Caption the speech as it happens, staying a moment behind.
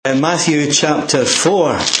In Matthew chapter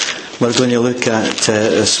 4, we're going to look at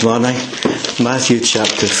this morning. Matthew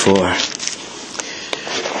chapter 4.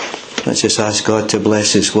 Let's just ask God to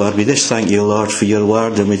bless His word. We just thank you, Lord, for your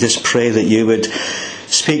word, and we just pray that you would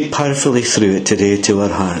speak powerfully through it today to our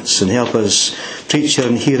hearts and help us, preacher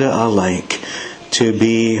and hearer alike, to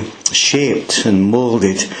be shaped and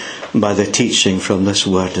moulded by the teaching from this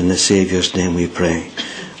word. In the Saviour's name we pray.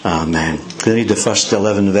 Amen. I'm going to read the first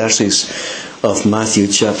 11 verses of Matthew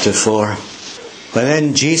chapter 4. When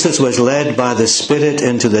then Jesus was led by the Spirit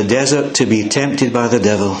into the desert to be tempted by the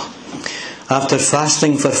devil. After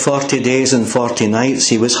fasting for 40 days and 40 nights,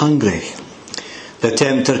 he was hungry. The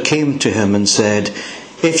tempter came to him and said,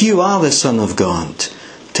 "If you are the Son of God,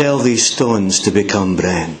 tell these stones to become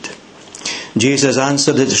bread." Jesus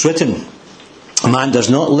answered, "It is written, man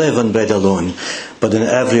does not live on bread alone, but in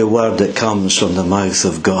every word that comes from the mouth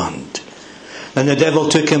of God." And the devil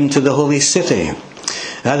took him to the holy city,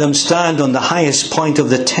 had him stand on the highest point of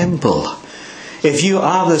the temple. "If you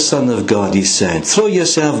are the Son of God," he said, "throw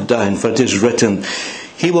yourself down, for it is written,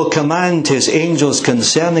 He will command His angels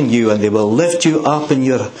concerning you, and they will lift you up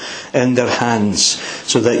in their hands,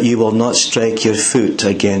 so that you will not strike your foot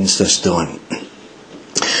against a stone."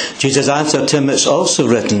 Jesus answered him, "It's also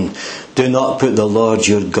written, do not put the Lord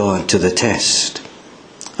your God to the test."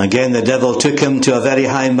 Again the devil took him to a very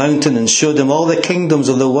high mountain and showed him all the kingdoms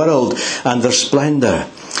of the world and their splendour.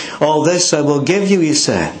 "All this I will give you," he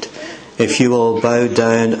said, "if you will bow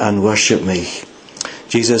down and worship me."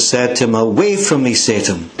 Jesus said to him, "Away from me,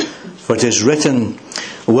 Satan, for it is written,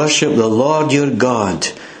 worship the Lord your God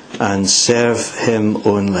and serve Him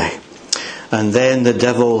only." And then the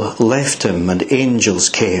devil left him, and angels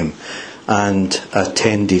came and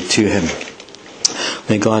attended to him.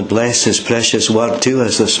 May God bless His precious word to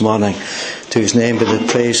us this morning. To His name be the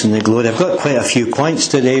praise and the glory. I've got quite a few points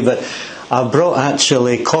today, but I've brought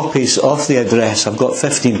actually copies of the address. I've got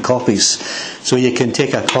 15 copies, so you can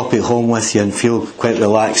take a copy home with you and feel quite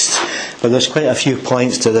relaxed. But there's quite a few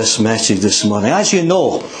points to this message this morning. As you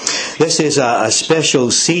know, this is a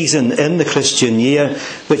special season in the Christian year,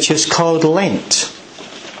 which is called Lent.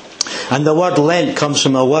 And the word Lent comes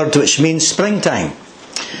from a word which means springtime.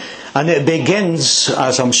 And it begins,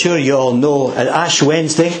 as I'm sure you all know, at Ash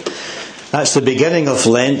Wednesday. That's the beginning of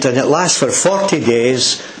Lent, and it lasts for 40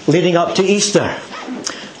 days leading up to Easter.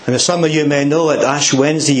 And as some of you may know, at Ash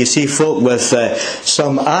Wednesday you see folk with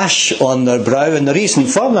some ash on their brow. And the reason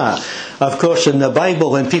for that, of course, in the Bible,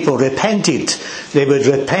 when people repented, they would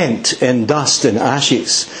repent in dust and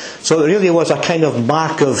ashes. So it really was a kind of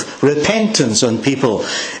mark of repentance on people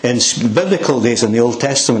in biblical days, in the Old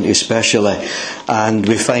Testament especially. And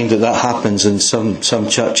we find that happens in some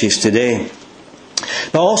churches today.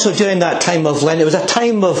 But also during that time of Lent, it was a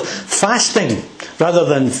time of fasting rather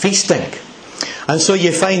than feasting. And so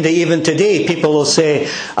you find that even today people will say,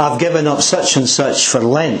 "I've given up such and such for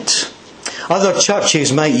Lent." Other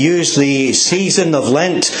churches might use the season of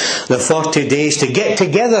Lent, the 40 days, to get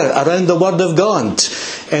together around the Word of God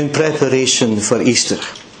in preparation for Easter.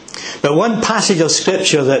 But one passage of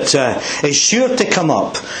Scripture that is sure to come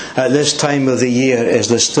up at this time of the year is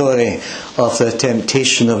the story of the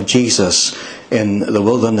temptation of Jesus in the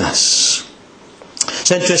wilderness.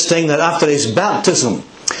 It's interesting that after His baptism,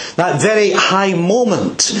 that very high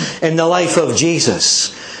moment in the life of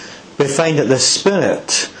Jesus, we find that the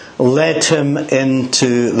Spirit led Him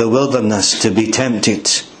into the wilderness to be tempted.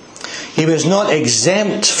 He was not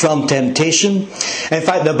exempt from temptation. In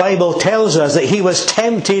fact, the Bible tells us that He was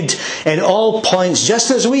tempted in all points just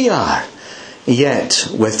as we are, yet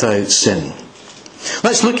without sin.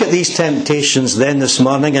 Let's look at these temptations then this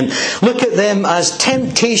morning and look at them as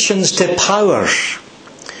temptations to power.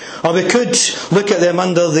 Or we could look at them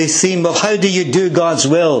under the theme of how do you do God's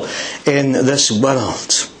will in this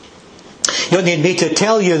world. You don't need me to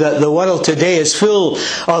tell you that the world today is full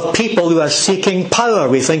of people who are seeking power.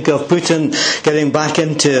 We think of Putin getting back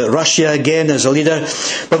into Russia again as a leader.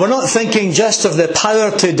 But we're not thinking just of the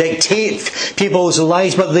power to dictate people's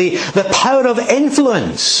lives, but the power of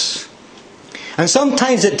influence. And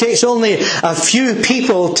sometimes it takes only a few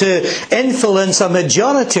people to influence a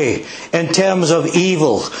majority in terms of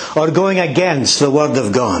evil or going against the Word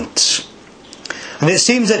of God. And it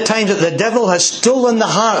seems at times that the devil has stolen the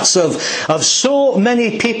hearts of so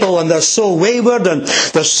many people, and they're so wayward and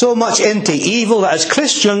they're so much into evil that as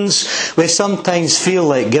Christians we sometimes feel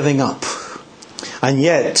like giving up. And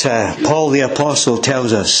yet Paul the Apostle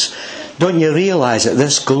tells us, don't you realize that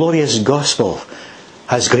this glorious gospel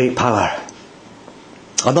has great power?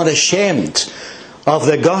 I'm not ashamed of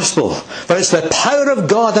the gospel, for it's the power of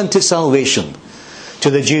God unto salvation,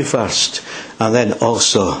 to the Jew first, and then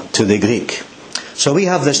also to the Greek. So we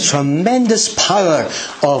have this tremendous power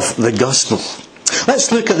of the gospel.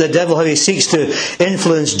 Let's look at the devil, how he seeks to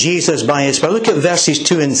influence Jesus by his power. Look at verses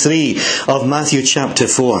 2 and 3 of Matthew chapter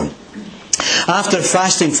 4. After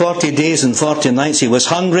fasting 40 days and 40 nights, he was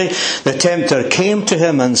hungry. The tempter came to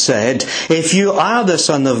him and said, "If you are the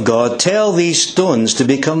Son of God, tell these stones to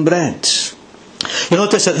become bread." You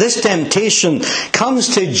notice that this temptation comes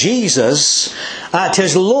to Jesus at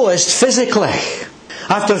his lowest physically.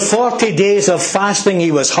 After 40 days of fasting,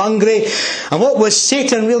 he was hungry. And what was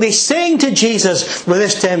Satan really saying to Jesus with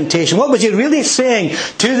this temptation? What was he really saying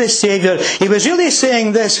to the Saviour? He was really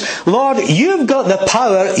saying this: Lord, you've got the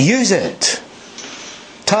power, use it.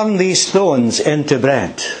 Turn these stones into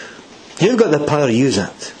bread. You've got the power, use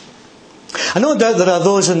it. And no doubt there are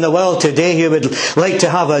those in the world today who would like to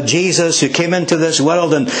have a Jesus who came into this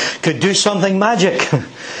world and could do something magic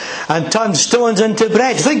and turn stones into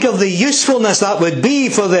bread. Think of the usefulness that would be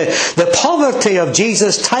for the poverty of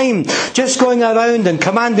Jesus' time, just going around and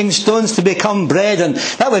commanding stones to become bread, and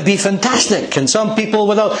that would be fantastic. And some people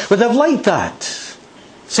would have liked that.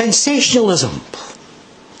 Sensationalism.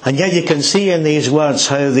 And yet you can see in these words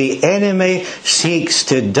how the enemy seeks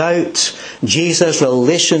to doubt Jesus'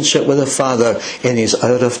 relationship with the Father in his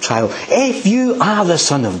hour of trial. If you are the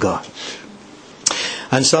Son of God.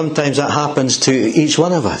 And sometimes that happens to each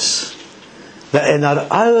one of us. That in our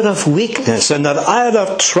hour of weakness, in our hour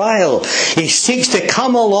of trial, he seeks to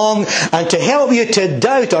come along and to help you to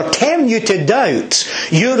doubt or tempt you to doubt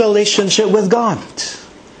your relationship with God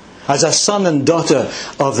as a son and daughter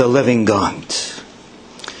of the living God.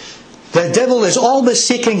 The devil is always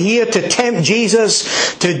seeking here to tempt Jesus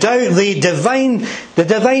to doubt the divine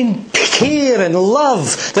care and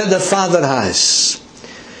love that the Father has.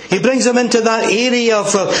 He brings him into that area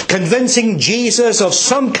of convincing Jesus of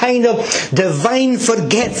some kind of divine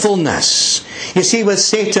forgetfulness. You see, with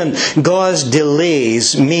Satan, God's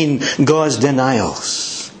delays mean God's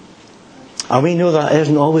denials. And we know that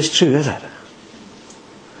isn't always true, is it?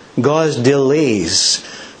 God's delays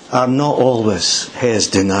are not always his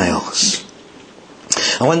denials.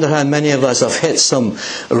 I wonder how many of us have hit some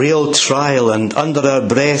real trial and under our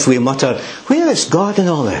breath we mutter, "Where is God in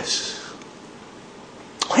all this?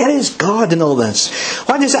 Where is God in all this?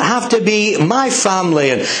 Why does it have to be my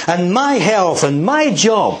family and my health and my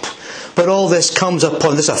job where all this comes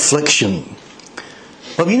upon, this affliction?"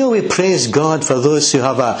 Well, we praise God for those who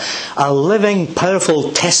have a living,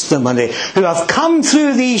 powerful testimony, who have come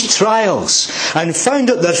through these trials and found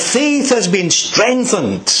that their faith has been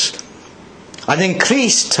strengthened and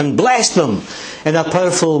increased and blessed them in a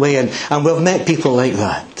powerful way. And we've met people like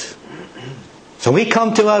that. So we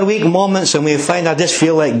come to our weak moments and we find, I just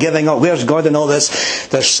feel like giving up. Where's God in all this?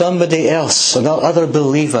 There's somebody else, another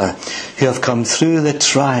believer, who have come through the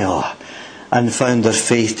trial and found their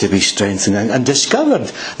faith to be strengthened and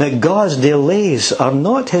discovered that God's delays are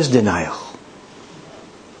not his denial.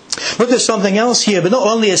 But there's something else here. But not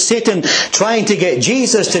only is Satan trying to get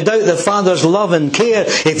Jesus to doubt the Father's love and care,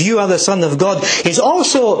 if you are the Son of God, he's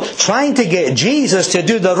also trying to get Jesus to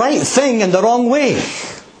do the right thing in the wrong way.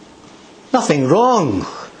 Nothing wrong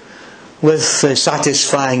with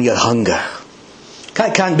satisfying your hunger.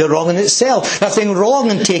 That can't be wrong in itself. Nothing wrong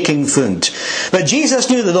in taking food. But Jesus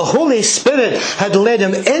knew that the Holy Spirit had led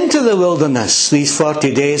him into the wilderness these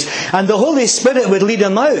 40 days, and the Holy Spirit would lead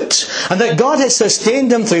him out, and that God had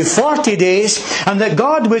sustained him through 40 days, and that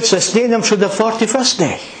God would sustain him through the 41st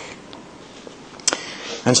day.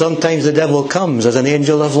 And sometimes the devil comes as an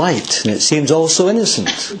angel of light, and it seems all so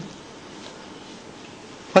innocent.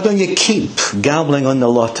 Why don't you keep gambling on the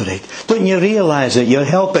lottery? Don't you realize that you're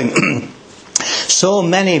helping so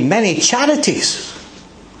many charities?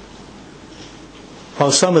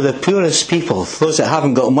 While some of the poorest people, those that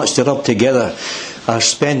haven't got much to rub together, are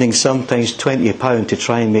spending sometimes £20 to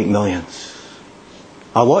try and make millions.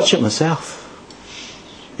 I watch it myself.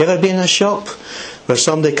 You ever been in a shop where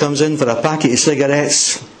somebody comes in for a packet of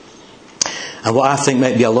cigarettes and what I think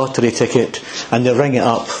might be a lottery ticket, and they ring it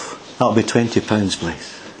up, that'll be £20, please.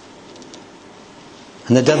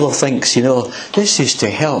 And the devil thinks, this is to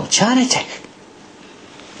help charity.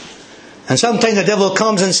 And sometimes the devil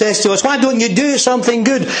comes and says to us, why don't you do something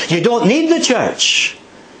good? You don't need the church.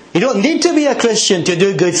 You don't need to be a Christian to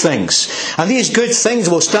do good things. And these good things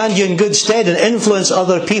will stand you in good stead and influence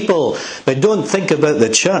other people. But don't think about the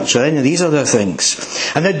church or any of these other things.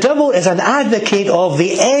 And the devil is an advocate of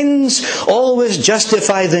the ends always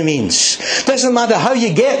justify the means. Doesn't matter how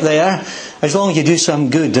you get there, as long as you do some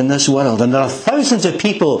good in this world. And there are thousands of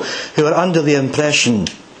people who are under the impression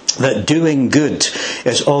that doing good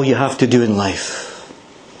is all you have to do in life.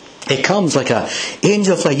 It comes like an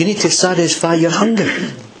angel of light. You need to satisfy your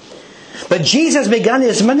hunger. But Jesus began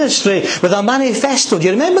his ministry with a manifesto. Do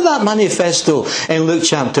you remember that manifesto in Luke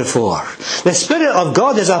chapter 4? The Spirit of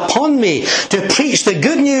God is upon me to preach the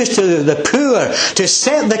good news to the poor, to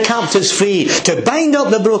set the captives free, to bind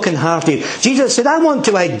up the brokenhearted. Jesus said, I want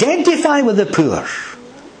to identify with the poor.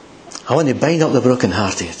 I want to bind up the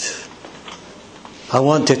brokenhearted. I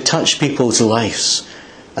want to touch people's lives.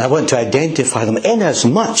 I want to identify them.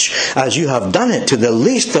 Inasmuch as you have done it to the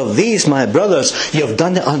least of these, my brothers, you have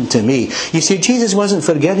done it unto me. You see, Jesus wasn't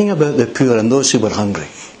forgetting about the poor and those who were hungry.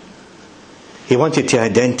 He wanted to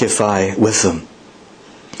identify with them.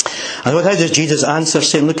 And how does Jesus answer?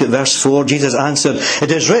 Say, look at verse 4. Jesus answered, it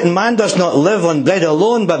is written, man does not live on bread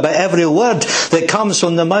alone, but by every word that comes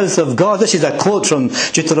from the mouth of God. This is a quote from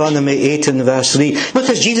Deuteronomy 8 and verse 3.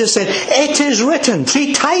 Notice Jesus said, it is written.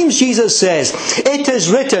 3 times Jesus says, it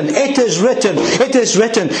is written, it is written, it is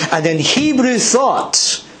written. And in Hebrew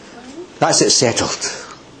thought, that's it settled.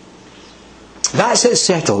 That's it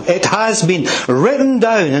settled. It has been written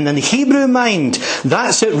down. And in the Hebrew mind,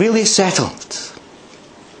 that's it really settled.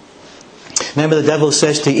 Remember the devil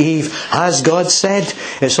says to Eve, has God said?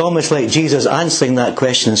 It's almost like Jesus answering that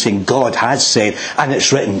question and saying, God has said, and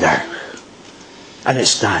it's written down. And it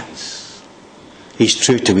stands. He's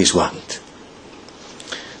true to his word.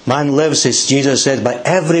 Man lives, as Jesus said, by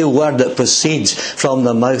every word that proceeds from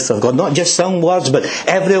the mouth of God. Not just some words, but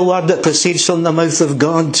every word that proceeds from the mouth of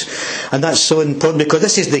God. And that's so important because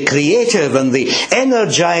this is the creative and the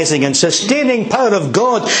energizing and sustaining power of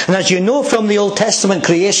God. And as you know from the Old Testament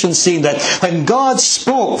creation scene, that when God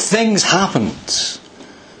spoke, things happened.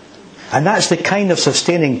 And that's the kind of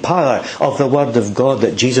sustaining power of the Word of God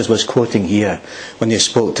that Jesus was quoting here when he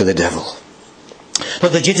spoke to the devil.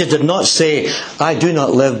 But Jesus did not say, I do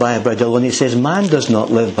not live by bread alone. He says, man does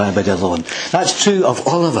not live by bread alone. That's true of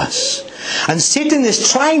all of us. And Satan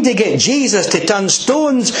is trying to get Jesus to turn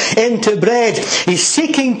stones into bread. He's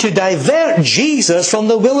seeking to divert Jesus from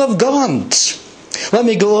the will of God. Let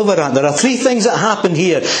me go over that. There are 3 things that happen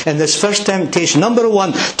here in this first temptation. Number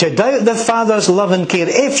 1, to doubt the Father's love and care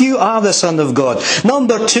if you are the Son of God.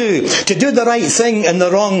 Number 2, to do the right thing in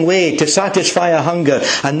the wrong way to satisfy a hunger.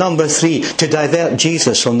 And number 3, to divert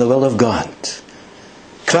Jesus from the will of God.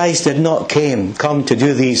 Christ did not come to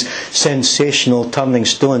do these sensational turning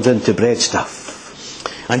stones into bread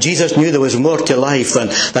stuff. And Jesus knew there was more to life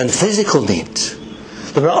than physical need.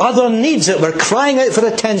 There were other needs that were crying out for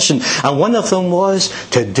attention. And one of them was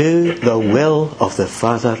to do the will of the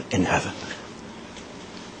Father in heaven.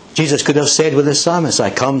 Jesus could have said with the psalmist, I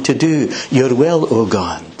come to do your will, O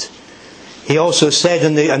God. He also said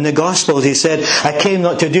in the Gospels, he said, I came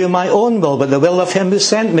not to do my own will, but the will of him who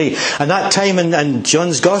sent me. And that time in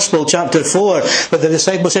John's Gospel, chapter 4, but the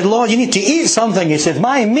disciples said, Lord, you need to eat something. He said,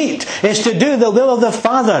 my meat is to do the will of the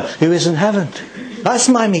Father who is in heaven. That's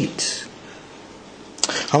my meat.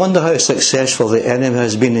 I wonder how successful the enemy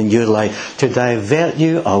has been in your life to divert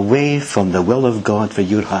you away from the will of God for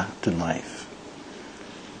your heart and life.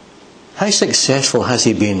 How successful has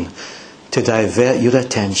he been to divert your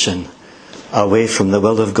attention away from the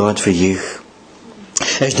will of God for you?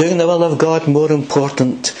 Is doing the will of God more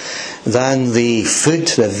important than the food,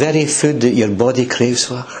 the very food that your body craves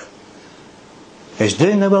for? Is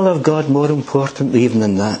doing the will of God more important even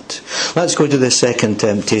than that? Let's go to the second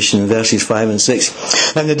temptation, verses 5 and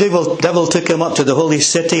 6. And the devil took him up to the holy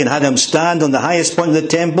city and had him stand on the highest point of the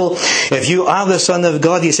temple. If you are the Son of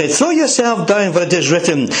God, he said, throw yourself down, for it is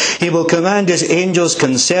written, he will command his angels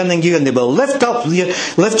concerning you, and they will lift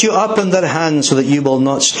you up in their hands, so that you will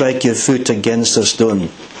not strike your foot against a stone.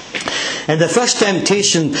 In the first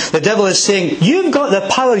temptation, the devil is saying, you've got the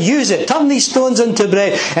power, use it, turn these stones into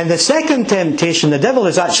bread. In the second temptation, the devil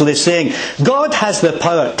is actually saying, God has the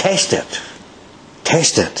power, test it.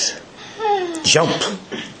 Test it. Jump.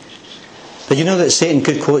 Did you know that Satan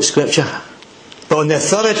could quote Scripture? But on the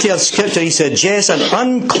authority of Scripture, he suggests an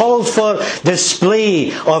uncalled for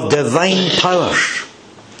display of divine power.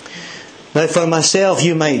 Now for myself,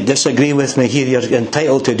 you might disagree with me here, you're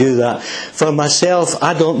entitled to do that. For myself,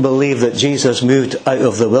 I don't believe that Jesus moved out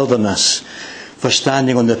of the wilderness for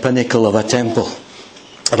standing on the pinnacle of a temple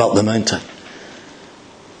or up the mountain.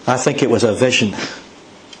 I think it was a vision.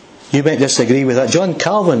 You might disagree with that. John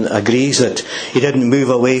Calvin agrees that he didn't move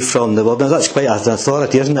away from the wilderness. That's quite an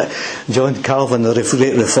authority, isn't it? John Calvin, the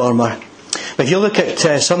great reformer. If you look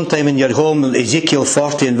at sometime in your home, Ezekiel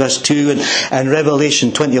 40 and verse 2 and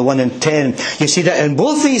Revelation 21 and 10, you see that in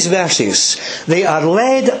both these verses, they are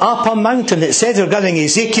led up a mountain. It says regarding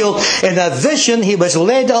Ezekiel, in a vision he was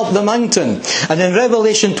led up the mountain. And in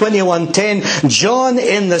Revelation 21:10, John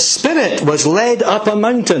in the Spirit was led up a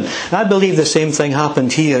mountain. And I believe the same thing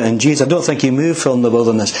happened here in Jesus. I don't think he moved from the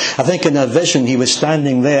wilderness. I think in a vision he was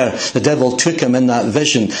standing there. The devil took him in that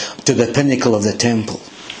vision to the pinnacle of the temple.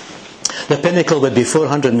 The pinnacle would be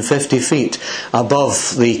 450 feet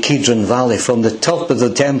above the Kidron Valley. From the top of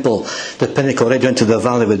the temple, the pinnacle right down to the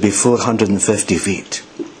valley would be 450 feet.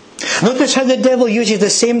 Notice how the devil uses the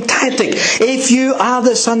same tactic. If you are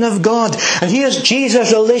the Son of God. And here's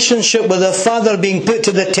Jesus' relationship with the Father being put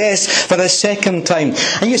to the test for a second time.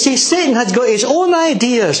 And you see, Satan has got his own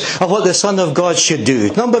ideas of what the Son of God should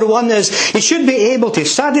do. Number one is, he should be able to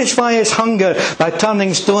satisfy his hunger by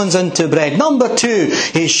turning stones into bread. Number two,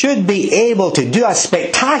 he should be able to do a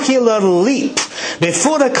spectacular leap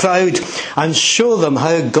before a crowd and show them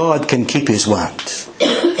how God can keep his word.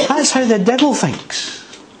 That's how the devil thinks.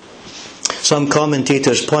 Some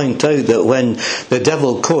commentators point out that when the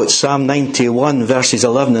devil quotes Psalm 91 verses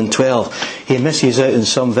 11 and 12, he misses out on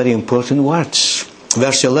some very important words.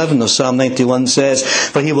 Verse 11 of Psalm 91 says,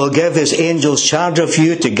 "For he will give his angels charge of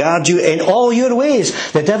you to guard you in all your ways."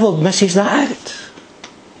 The devil misses that out.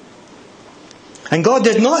 And God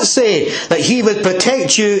did not say that he would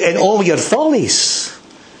protect you in all your follies.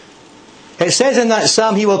 It says in that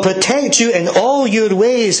psalm, he will protect you in all your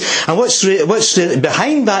ways. And what's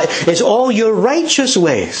behind that is all your righteous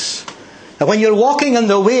ways. And when you're walking in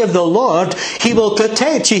the way of the Lord, he will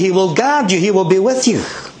protect you, he will guard you, he will be with you.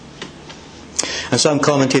 And some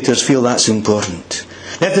commentators feel that's important.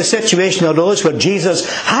 If the situation arose where Jesus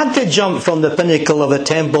had to jump from the pinnacle of a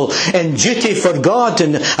temple in duty for God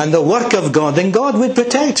and the work of God, then God would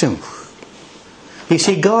protect him. You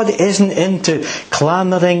see, God isn't into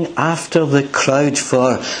clamouring after the crowd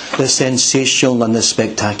for the sensational and the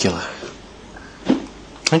spectacular.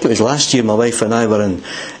 I think it was last year my wife and I were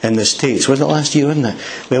in the States. Wasn't it last year, wasn't it?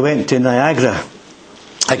 We went to Niagara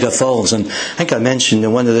Falls, and I think I mentioned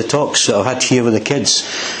in one of the talks that I had here with the kids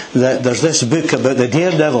that there's this book about the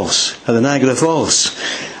daredevils at the Niagara Falls.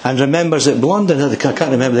 And remembers that Blondin, I can't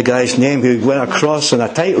remember the guy's name, who went across on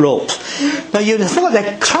a tightrope. Now you'd have thought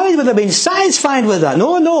the crowd would have been satisfied with that.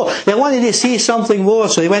 No, they wanted to see something more,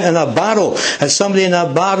 so he went in a barrel, had somebody in a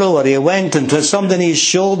barrel, or he went and put somebody on his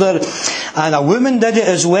shoulder, and a woman did it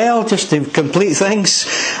as well, just to complete things.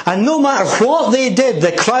 And no matter what they did,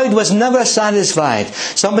 the crowd was never satisfied.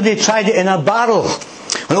 Somebody tried it in a barrel,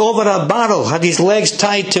 and over a barrel, had his legs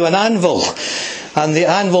tied to an anvil. And the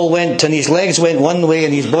anvil went, and his legs went one way,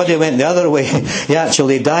 and his body went the other way. He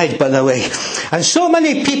actually died, by the way. And so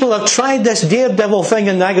many people have tried this daredevil thing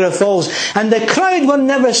in Niagara Falls, and the crowd were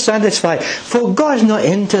never satisfied. For God's not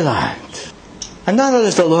into that. And neither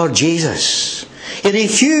is the Lord Jesus. He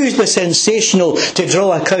refused the sensational to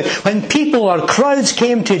draw a crowd. When people or crowds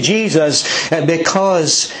came to Jesus,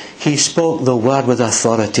 because he spoke the word with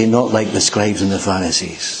authority, not like the scribes and the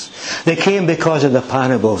Pharisees. They came because of the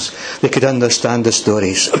parables. They could understand the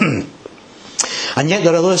stories. And yet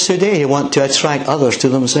there are those today who want to attract others to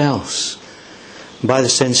themselves by the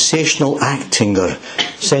sensational acting or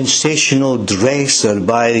sensational dress or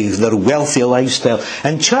by their wealthy lifestyle.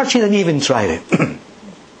 And churches have even tried it.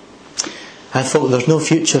 I thought there's no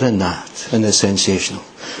future in that, in the sensational.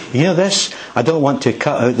 You know this? I don't want to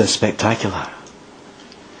cut out the spectacular.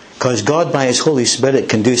 Because God by his Holy Spirit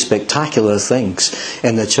can do spectacular things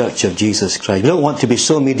in the church of Jesus Christ. We don't want to be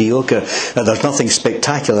so mediocre that there's nothing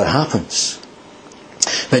spectacular happens.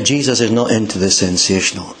 But Jesus is not into the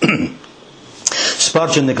sensational.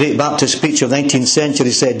 Spurgeon, the great Baptist preacher of the 19th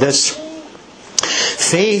century, said this: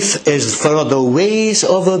 "Faith is for the ways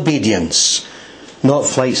of obedience, not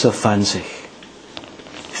flights of fancy."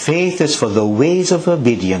 Faith is for the ways of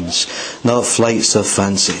obedience, not flights of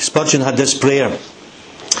fancy. Spurgeon had this prayer: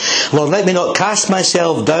 "Lord, let me not cast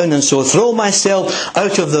myself down and so throw myself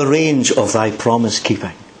out of the range of thy promise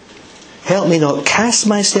keeping. Help me not cast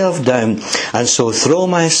myself down and so throw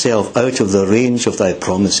myself out of the range of thy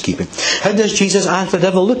promise keeping." How does Jesus answer the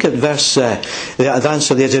devil? Look at verse, the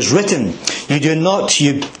answer there. It is written, you do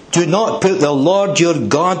not put the Lord your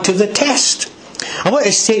God to the test. And what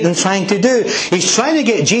is Satan trying to do? He's trying to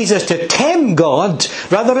get Jesus to tempt God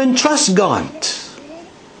rather than trust God.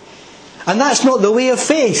 And that's not the way of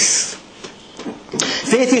faith.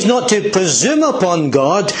 Faith is not to presume upon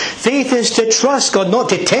God. Faith is to trust God, not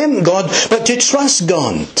to tempt God, but to trust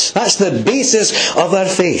God. That's the basis of our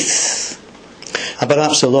faith. And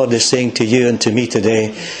perhaps the Lord is saying to you and to me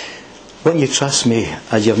today, won't you trust me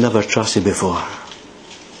as you've never trusted before?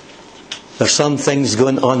 There's some things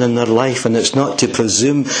going on in their life, and it's not to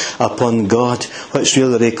presume upon God. What's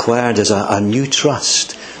really required is a new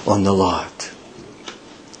trust on the Lord.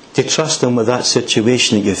 To trust Him with that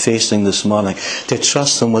situation that you're facing this morning. To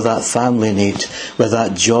trust Him with that family need, with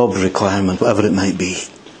that job requirement, whatever it might be.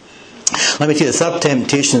 Let me take the third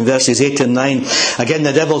temptation in verses 8 and 9. Again,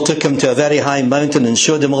 the devil took him to a very high mountain and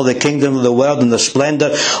showed him all the kingdom of the world and the splendour.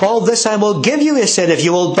 All this I will give you, he said, if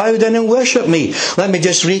you will bow down and worship me. Let me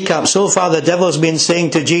just recap. So far the devil's been saying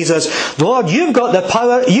to Jesus, Lord, you've got the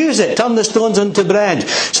power, use it, turn the stones into bread.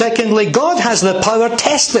 Secondly, God has the power,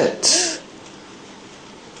 test it.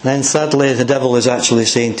 Then thirdly, the devil is actually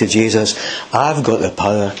saying to Jesus, I've got the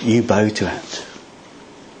power, you bow to it.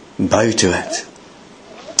 Bow to it.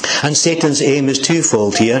 And Satan's aim is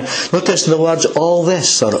twofold here. Notice the words, all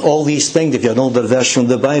this, or all these things, if you're an older version of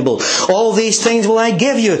the Bible. All these things will I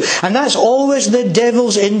give you. And that's always the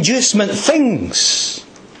devil's inducement, things.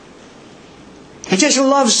 He just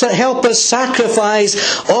loves to help us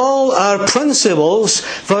sacrifice all our principles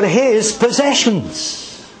for his possessions.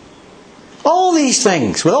 All these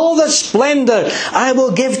things, with all the splendour, I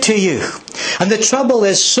will give to you. And the trouble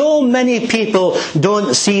is, so many people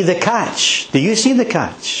don't see the catch. Do you see the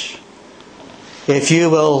catch? If you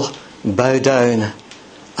will bow down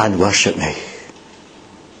and worship me,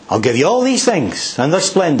 I'll give you all these things and their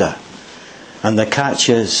splendour. And the catch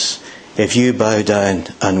is, if you bow down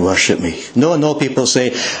and worship me. No, people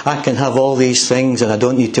say, I can have all these things and I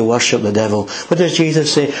don't need to worship the devil. What does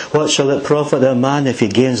Jesus say? What shall it profit a man if he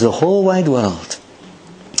gains the whole wide world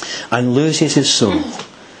and loses his soul?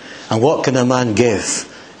 And what can a man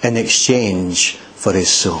give in exchange for his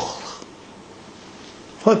soul?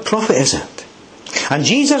 What profit is it? And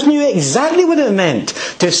Jesus knew exactly what it meant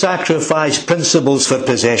to sacrifice principles for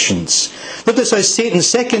possessions. Notice how Satan's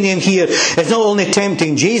second aim here is not only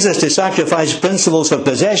tempting Jesus to sacrifice principles for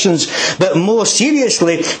possessions, but more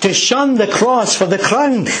seriously to shun the cross for the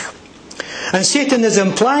crown. And Satan is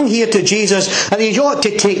implying here to Jesus that he ought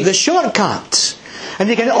to take the shortcut. And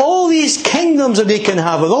he can all these kingdoms that he can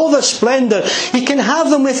have with all the splendour, he can have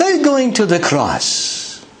them without going to the cross.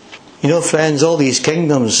 You know, friends, all these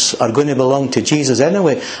kingdoms are going to belong to Jesus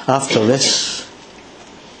anyway after this.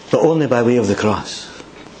 But only by way of the cross.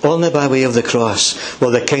 Only by way of the cross will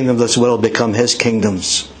the kingdom of this world become his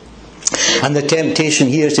kingdoms. And the temptation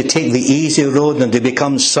here is to take the easy road and to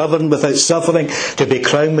become sovereign without suffering, to be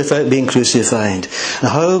crowned without being crucified. And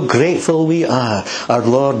how grateful we are our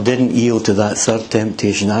Lord didn't yield to that third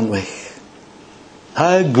temptation, aren't we?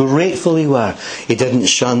 How grateful we were he didn't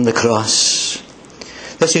shun the cross.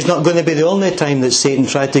 This is not going to be the only time that Satan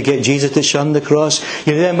tried to get Jesus to shun the cross.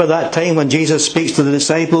 You remember that time when Jesus speaks to the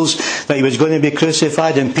disciples that he was going to be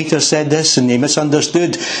crucified, and Peter said this and he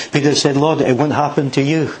misunderstood. Peter said, Lord, it won't happen to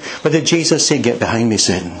you. What did Jesus say? Get behind me,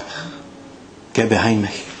 Satan. Get behind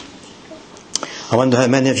me. I wonder how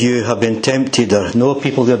many of you have been tempted, or know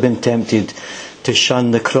people who have been tempted to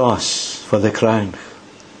shun the cross for the crown.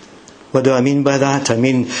 What do I mean by that? I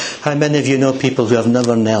mean, how many of you know people who have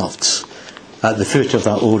never knelt at the foot of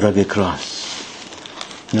that old rugged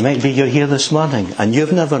cross? And it might be you're here this morning and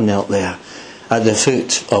you've never knelt there at the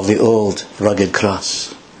foot of the old rugged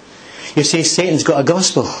cross. You see, Satan's got a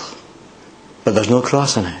gospel, but there's no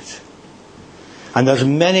cross in it. And there's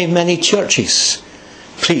many, many churches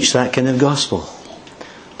preach that kind of gospel.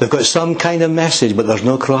 They've got some kind of message, but there's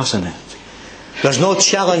no cross in it. There's no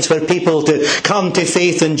challenge for people to come to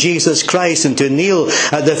faith in Jesus Christ and to kneel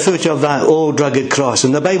at the foot of that old rugged cross.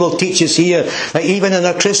 And the Bible teaches here that even in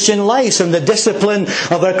our Christian lives and the discipline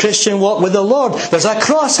of our Christian walk with the Lord, there's a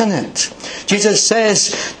cross in it. Jesus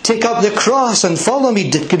says, take up the cross and follow me.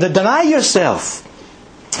 Deny yourself.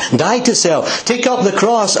 Die to self. Take up the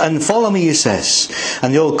cross and follow me, he says.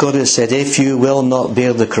 And the old chorus said, if you will not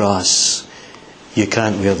bear the cross, you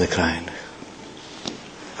can't wear the crown.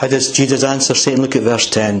 How does Jesus answer Satan? Look at verse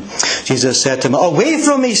 10. Jesus said to him, away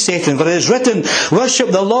from me, Satan, for it is written, worship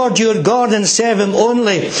the Lord your God and serve him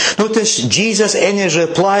only. Notice Jesus in his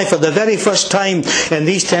reply for the very first time in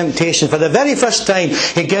these temptations, for the very first time,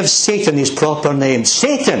 he gives Satan his proper name.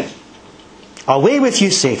 Satan! Away with you,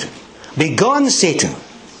 Satan. Be gone, Satan.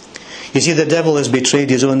 You see, the devil has betrayed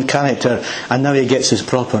his own character and now he gets his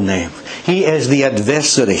proper name. He is the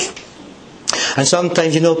adversary. And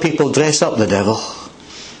sometimes, you know, people dress up the devil.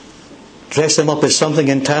 dress him up as something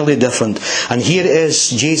entirely different. And here is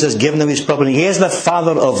Jesus giving him his proper name. He is the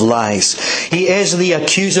father of lies. He is the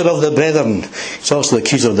accuser of the brethren. He's also the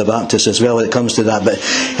accuser of the Baptists as well when it comes to that.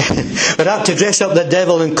 But apt to dress up the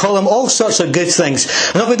devil and call him all sorts of good things.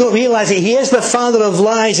 And if we don't realise it, he is the father of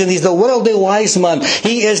lies, and he's the worldly wise man.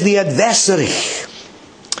 He is the adversary.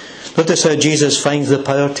 Notice how Jesus finds the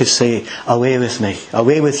power to say, away with me,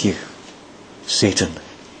 away with you, Satan.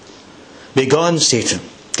 Begone, Satan.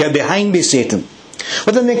 Get behind me, Satan.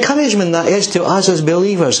 What an encouragement that is to us as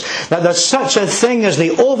believers, that there's such a thing as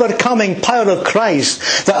the overcoming power of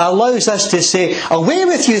Christ that allows us to say, away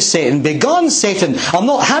with you, Satan. Begone, Satan. I'm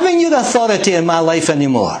not having your authority in my life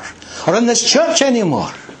anymore, or in this church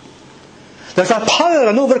anymore. There's a power,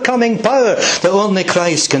 an overcoming power that only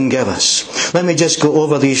Christ can give us. Let me just go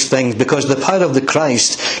over these things, because the power of the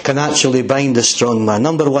Christ can actually bind a strong man.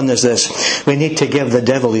 Number one is this: we need to give the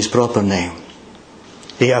devil his proper name.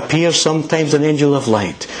 He appears sometimes an angel of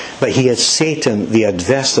light, but he is Satan, the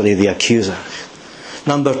adversary, the accuser.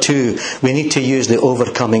 Number two, we need to use the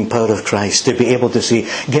overcoming power of Christ to be able to say,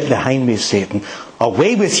 get behind me, Satan.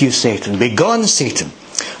 Away with you, Satan. Begone, Satan.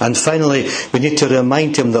 And finally, we need to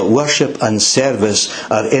remind him that worship and service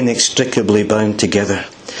are inextricably bound together.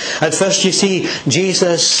 At first, you see,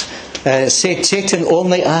 Jesus said Satan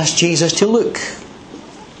only asked Jesus to look.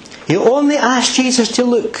 He only asked Jesus to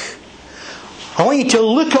look. I want you to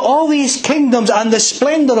look at all these kingdoms and the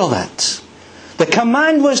splendour of it. The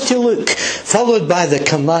command was to look, followed by the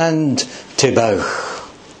command to bow.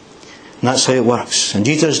 And that's how it works. And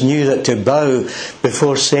Jesus knew that to bow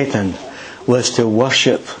before Satan was to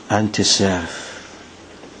worship and to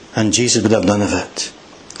serve. And Jesus would have none of it.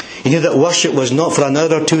 He knew that worship was not for an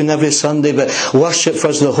hour or two in every Sunday, but worship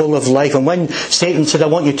was the whole of life. And when Satan said, I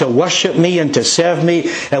want you to worship me and to serve me,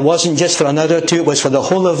 it wasn't just for an hour or two, it was for the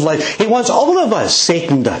whole of life. He wants all of us,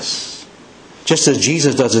 Satan does. Just as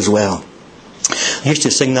Jesus does as well. I used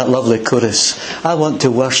to sing that lovely chorus, I want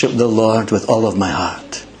to worship the Lord with all of my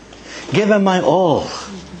heart. Give him my all,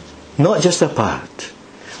 not just a part.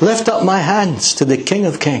 Lift up my hands to the King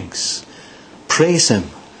of Kings. Praise him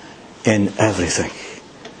in everything.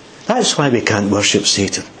 That's why we can't worship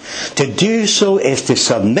Satan. To do so is to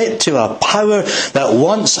submit to a power that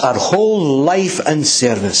wants our whole life and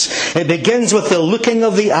service. It begins with the looking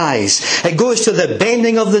of the eyes. It goes to the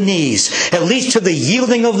bending of the knees. It leads to the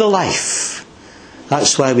yielding of the life.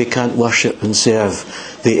 That's why we can't worship and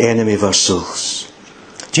serve the enemy of our souls.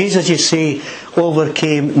 Jesus, you see,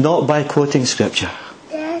 overcame not by quoting Scripture.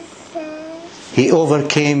 He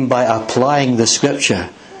overcame by applying the Scripture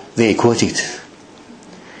that he quoted.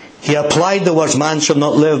 He applied the words, man shall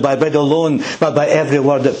not live by bread alone, but by every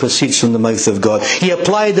word that proceeds from the mouth of God. He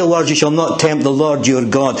applied the words, you shall not tempt the Lord your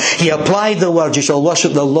God. He applied the words, you shall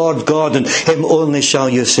worship the Lord God, and him only shall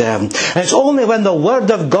you serve. And it's only when the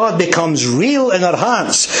word of God becomes real in our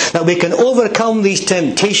hearts that we can overcome these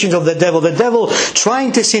temptations of the devil. The devil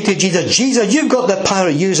trying to say to Jesus, Jesus, you've got the power,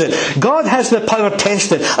 use it. God has the power,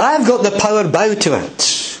 test it. I've got the power, bow to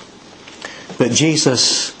it. But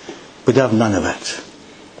Jesus would have none of it.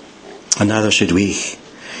 And neither should we.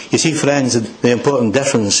 You see, friends, the important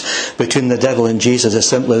difference between the devil and Jesus is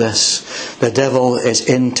simply this. The devil is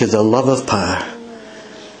into the love of power,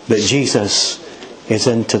 but Jesus is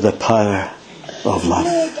into the power of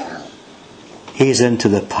love. He's into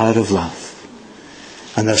the power of love.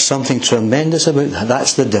 And there's something tremendous about that.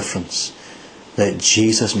 That's the difference that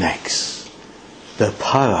Jesus makes. The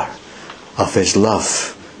power of his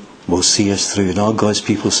love will see us through. And all God's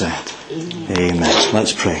people said, Amen.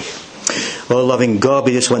 Let's pray. Oh, loving God,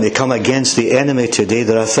 we just want to come against the enemy today.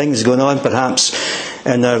 There are things going on perhaps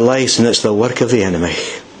in our lives, and it's the work of the enemy.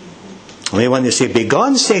 We want to say,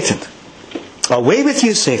 begone, Satan. Away with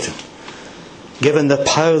you, Satan. Given the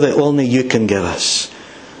power that only you can give us,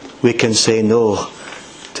 we can say no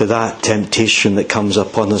to that temptation that comes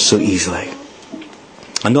upon us so easily.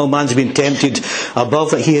 And no man's been tempted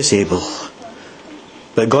above that he is able.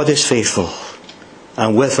 But God is faithful.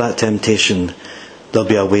 And with that temptation, there'll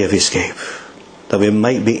be a way of escape, that we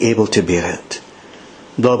might be able to bear it.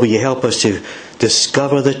 Lord, will you help us to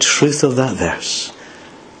discover the truth of that verse,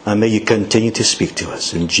 and may you continue to speak to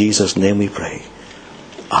us. In Jesus' name we pray.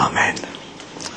 Amen.